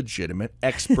Katie's a legitimate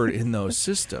expert in those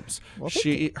systems.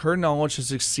 Her knowledge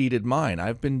has exceeded mine.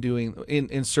 I've been doing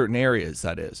in certain areas,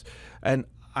 that is. And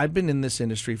I've been in this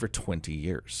industry for 20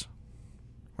 years.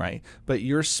 Right. But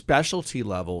your specialty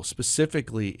level,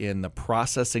 specifically in the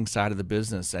processing side of the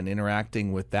business and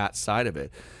interacting with that side of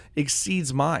it,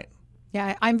 exceeds mine.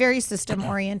 Yeah, I'm very system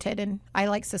oriented, and I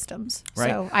like systems. Right.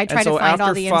 So I try to find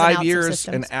all the ins and after outs 5 years, of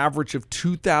systems. an average of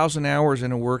 2,000 hours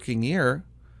in a working year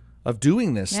of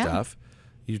doing this Yeah. stuff,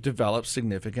 you've developed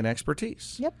significant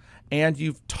expertise. Yep. And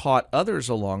you've taught others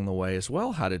along the way as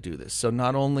well how to do this. So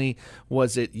not only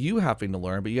was it you having to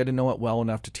learn, but you had to know it well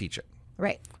enough to teach it.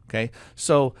 Right. Okay,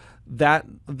 so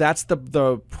that's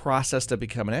the process to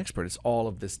become an expert. It's all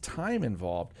of this time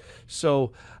involved.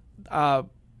 So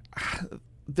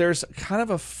there's kind of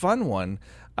a fun one.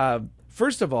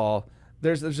 First of all,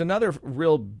 there's another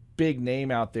real big name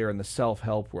out there in the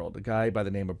self-help world, a guy by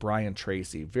the name of Brian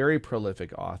Tracy, very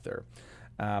prolific author,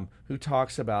 who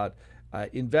talks about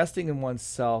investing in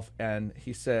oneself. And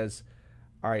he says,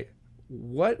 all right,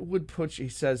 what would put you, he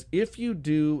says, if you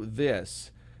do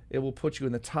this, it will put you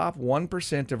in the top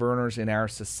 1% of earners in our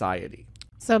society.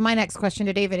 So my next question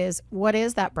to David is, what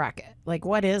is that bracket? Like,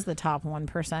 what is the top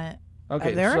 1% of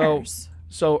the earners?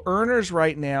 So earners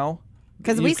right now,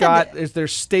 because you've got, is there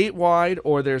statewide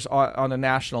or there's on a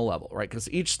national level, right?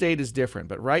 Because each state is different.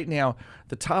 But right now,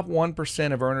 the top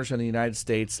 1% of earners in the United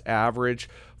States average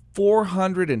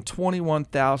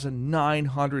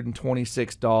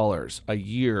 $421,926 a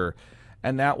year.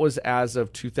 And that was as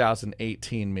of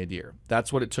 2018 mid-year.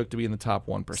 That's what it took to be in the top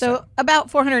 1%. So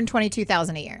about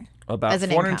 $422,000 a year. About as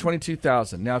an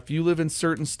 $422,000. Now, if you live in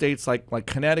certain states like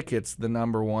Connecticut's the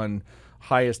number one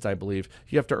highest, I believe,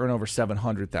 you have to earn over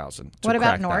 $700,000. What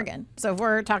about in Oregon? So if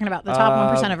we're talking about the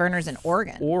top 1% of earners in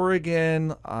Oregon.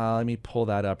 Oregon, let me pull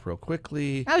that up real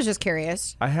quickly. I was just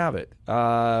curious. I have it.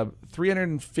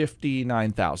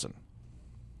 $359,000.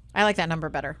 I like that number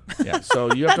better. Yeah,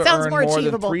 so you have to earn more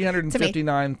than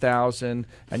 $359,000,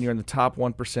 and you're in the top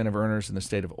 1% of earners in the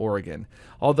state of Oregon.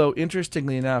 Although,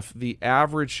 interestingly enough, the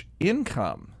average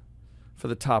income for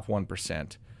the top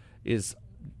 1% is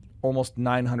almost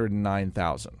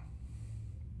 $909,000.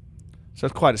 So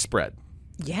it's quite a spread.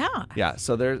 Yeah. Yeah.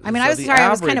 So there's. I mean, I was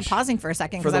kind of pausing for a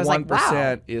second because I was like, wow. For the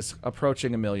 1% is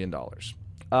approaching $1 million.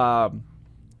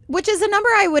 Which is a number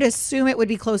I would assume it would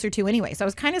be closer to anyway. So I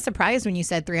was kind of surprised when you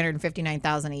said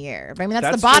 $359,000 a year. But I mean,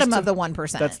 that's the bottom of the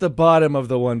 1%. That's the bottom of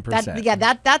the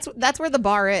 1%. That's where the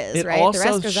bar is, it right? Also the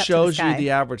rest goes up shows to the you the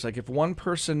average. Like if one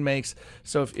person makes,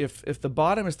 so if the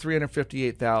bottom is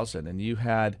 $358,000 and you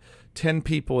had 10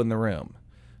 people in the room,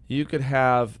 you could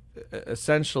have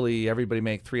essentially everybody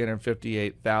make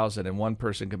 $358,000 and one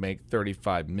person could make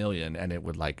 $35 million, and it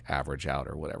would like average out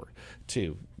or whatever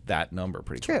to that number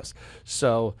pretty close.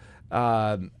 So, but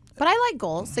I like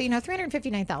goals. So,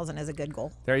 $359,000 is a good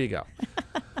goal. There you go.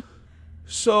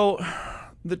 So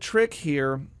the trick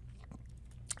here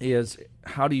is,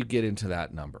 how do you get into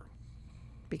that number?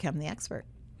 Become the expert.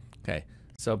 Okay.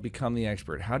 So become the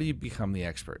expert. How do you become the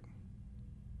expert?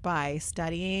 By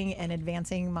studying and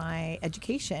advancing my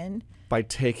education. By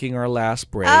taking our last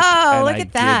break. Oh, and look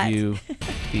at that. give you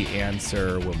the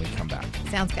answer when we come back.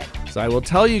 Sounds good. So I will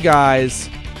tell you guys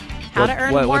how to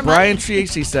earn more what money. Brian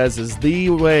Tracy says is the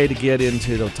way to get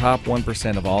into the top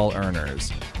 1% of all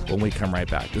earners when we come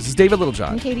right back. This is David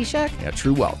Littlejohn. And Katie Shook. Yeah,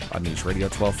 True Wealth on News Radio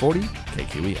 1240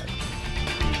 KQEN.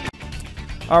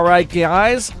 All right,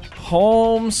 guys,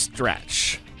 home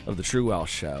stretch of the True Wealth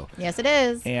Show. Yes, it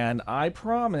is. And I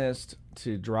promised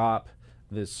to drop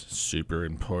this super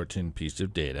important piece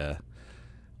of data.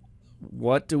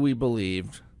 What do we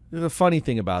believe the funny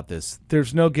thing about this,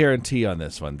 there's no guarantee on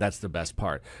this one. That's the best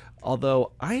part.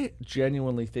 Although I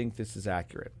genuinely think this is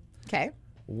accurate. Okay.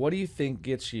 What do you think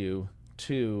gets you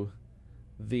to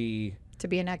the To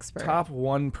be an expert. top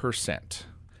 1%?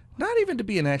 Not even to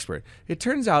be an expert. It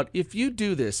turns out if you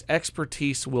do this,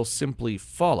 expertise will simply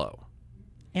follow.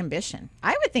 Ambition.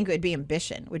 I would think it would be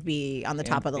ambition would be on the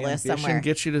top of the list Ambition somewhere.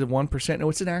 gets you to the 1%. No,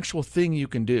 it's an actual thing you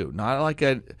can do. Not like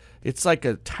it's like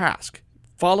a task.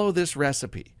 Follow this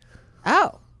recipe.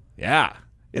 Oh. Yeah.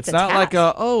 It's a not like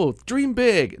task. dream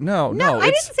big. No, I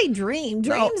it's, didn't say dream.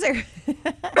 Dreams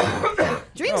are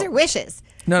dreams are wishes.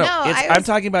 No, I I'm was-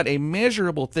 talking about a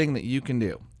measurable thing that you can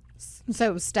do.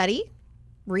 So study,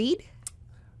 read,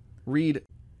 Read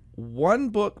one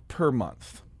book per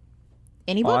month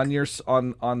any book. on your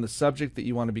on the subject that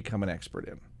you want to become an expert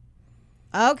in.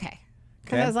 Okay.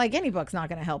 Because Okay. I was like, any book's not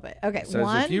going to help it. Okay, So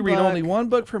one if you read book. only one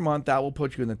book per month, that will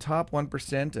put you in the top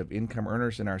 1% of income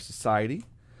earners in our society.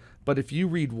 But if you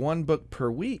read one book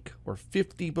per week or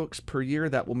 50 books per year,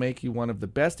 that will make you one of the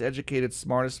best educated,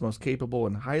 smartest, most capable,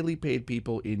 and highly paid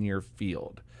people in your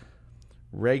field.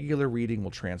 Regular reading will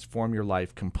transform your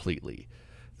life completely.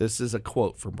 This is a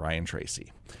quote from Brian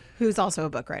Tracy. Who's also a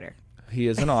book writer. He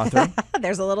is an author.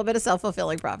 There's a little bit of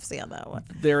self-fulfilling prophecy on that one.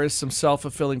 There is some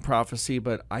self-fulfilling prophecy,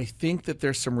 but I think that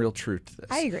there's some real truth to this.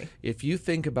 I agree. If you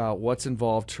think about what's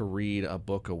involved to read a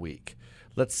book a week,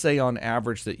 let's say on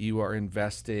average that you are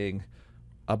investing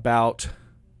about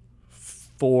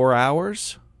 4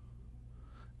 hours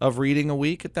of reading a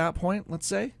week at that point, let's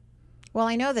say. Well,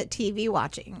 I know that TV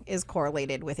watching is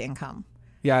correlated with income.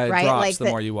 Yeah, it Right, drops like the the-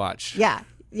 more you watch. Yeah.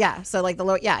 Yeah. So like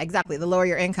exactly. The lower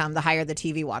your income, the higher the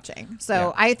TV watching. So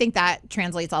Yeah. I think that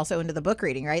translates also into the book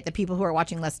reading, right? The people who are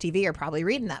watching less TV are probably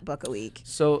reading that book a week.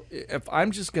 So if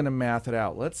I'm just going to math it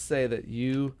out, let's say that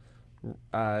you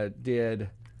did,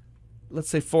 let's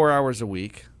say 4 hours a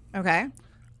week, Okay.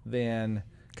 then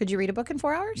Could you read a book in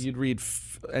 4 hours? you'd read,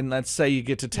 and let's say you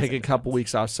get to take a couple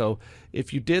weeks off. So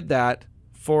if you did that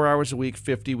 4 hours a week,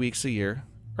 50 weeks a year,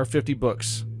 or 50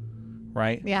 books,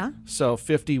 right? Yeah. So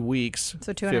 50 weeks,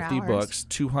 So 200 50 hours. books,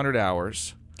 200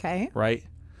 hours, Okay. right?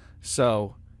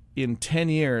 So in 10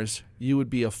 years, you would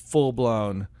be a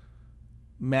full-blown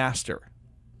master.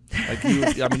 Like you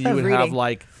would, I mean, you would have Reading.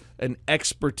 like an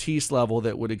expertise level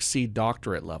that would exceed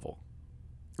doctorate level,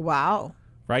 Wow.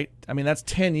 right? I mean, that's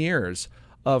 10 years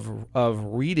of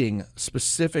reading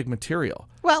specific material.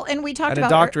 Well, and we talked And a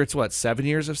about doctorate's what, 7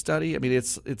 years of study? I mean,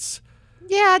 it's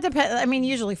Yeah, it depends. I mean,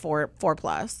 usually four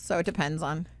plus. So it depends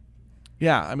on.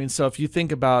 yeah. I mean, so if you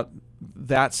think about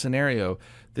that scenario,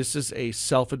 this is a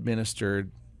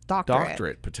self-administered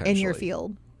doctorate potentially in your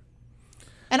field.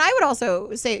 And I would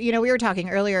also say, we were talking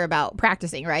earlier about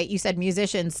practicing, right? You said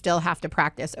musicians still have to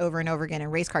practice over and over again, and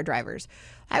race car drivers.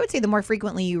 I would say the more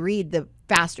frequently you read, the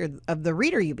faster of the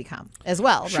reader you become as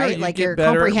well, Sure, right? you Like get your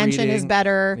better at comprehension is reading.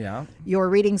 better, Yeah. your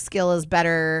reading skill is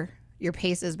better, your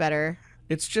pace is better.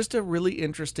 It's just a really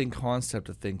interesting concept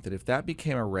to think that if that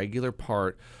became a regular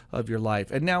part of your life,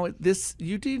 and now this,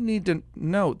 you do need to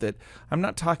note that I'm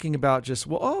not talking about just,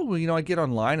 I get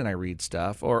online and I read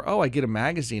stuff, or, I get a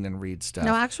magazine and read stuff.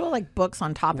 No, actual like books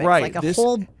on topics, Right, like a this-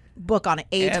 whole book on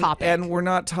a topic. And we're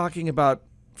not talking about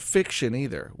fiction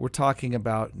either. We're talking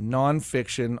about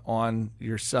nonfiction on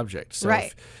your subject. So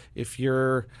Right. if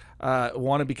you're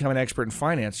want to become an expert in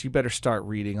finance, you better start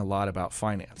reading a lot about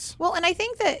finance. Well, and I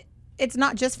think that it's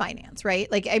not just finance,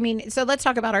 right? Like, I mean, so let's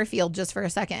talk about our field just for a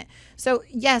second. So,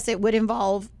 yes, it would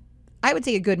involve, I would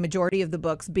say, a good majority of the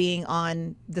books being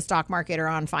on the stock market or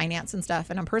on finance and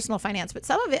stuff and on personal finance, but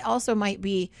some of it also might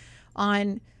be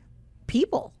on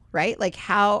people, right? Like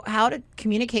how to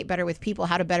communicate better with people,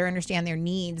 how to better understand their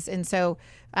needs. And so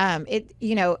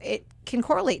it can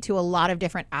correlate to a lot of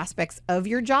different aspects of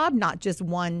your job, not just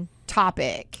one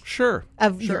topic Sure.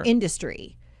 of sure. your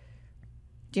industry.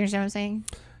 Do you understand what I'm saying?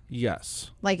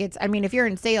 Yes. Like if you're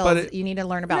in sales, But it- you need to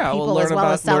learn about Yeah, people as well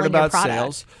as learn selling about your product.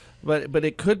 sales. But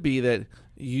it could be that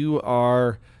you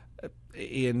are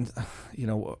in,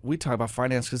 we talk about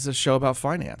finance because it's a show about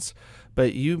finance.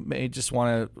 But you may just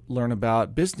want to learn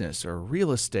about business or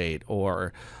real estate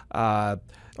or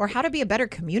Or how to be a better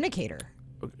communicator.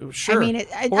 sure. mean,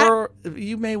 or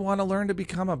you may want to learn to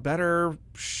become a better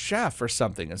chef or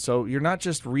something. And so you're not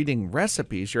just reading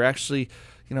recipes, you're actually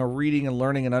reading and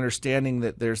learning and understanding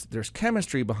that there's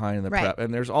chemistry behind the Right. prep,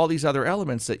 and there's all these other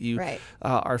elements that you Right.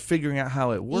 are figuring out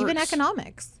how it works. Even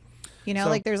economics.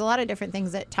 So- There's a lot of different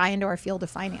things that tie into our field of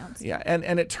finance. Yeah, and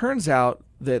it turns out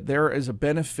that there is a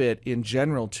benefit in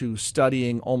general to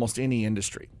studying almost any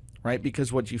industry, right?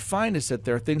 Because what you find is that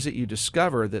there are things that you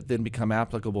discover that then become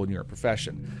applicable in your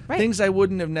profession. Right. Things I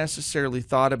wouldn't have necessarily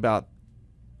thought about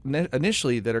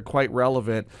initially that are quite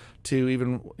relevant to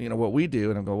even what we do.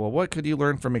 And I go, well, what could you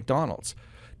learn from McDonald's?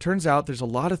 Turns out there's a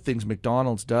lot of things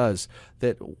McDonald's does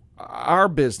that our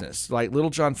business, like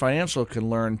Little John Financial, can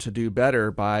learn to do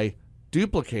better by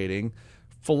duplicating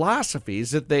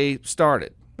philosophies that they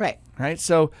started. Right.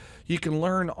 So you can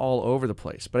learn all over the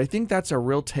place. But I think that's a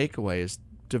real takeaway, is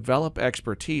develop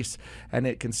expertise. And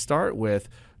it can start with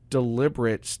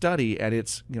deliberate study. And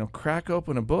it's, crack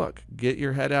open a book, get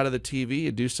your head out of the TV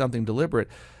and do something deliberate.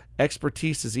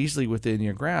 Expertise is easily within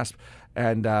your grasp.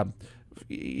 And,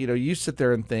 you sit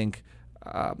there and think,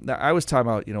 now I was talking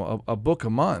about, a book a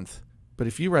month. But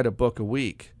if you read a book a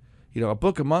week, a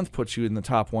book a month puts you in the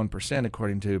top 1%,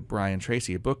 according to Brian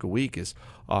Tracy. A book a week is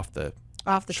off the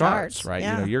charts, right?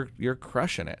 Yeah. You're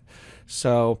crushing it.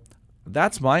 So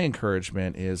that's my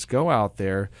encouragement, is go out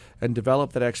there and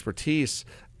develop that expertise,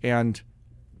 and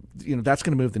that's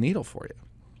going to move the needle for you.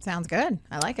 Sounds good.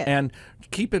 I like it. And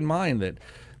keep in mind that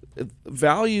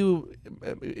value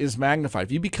is magnified.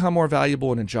 If you become more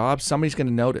valuable in a job, somebody's going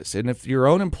to notice. And if your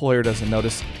own employer doesn't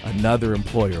notice, another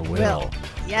employer will.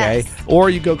 Yes. Okay? Or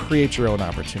you go create your own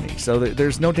opportunity. So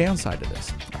there's no downside to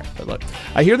this. All right, but look,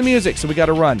 I hear the music, so we got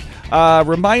to run.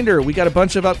 Reminder, we got a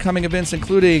bunch of upcoming events,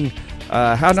 including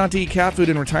how not to eat cat food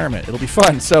in retirement. It'll be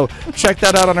fun. So check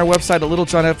that out on our website at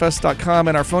littlejohnfs.com.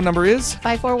 And our phone number is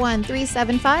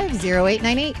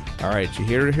 541-375-0898. All right, you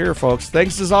hear it here, folks.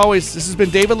 Thanks as always. This has been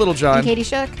David Littlejohn. And Katie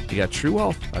Shook. You got True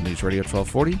Wealth on News Radio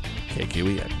 1240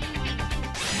 KQEN.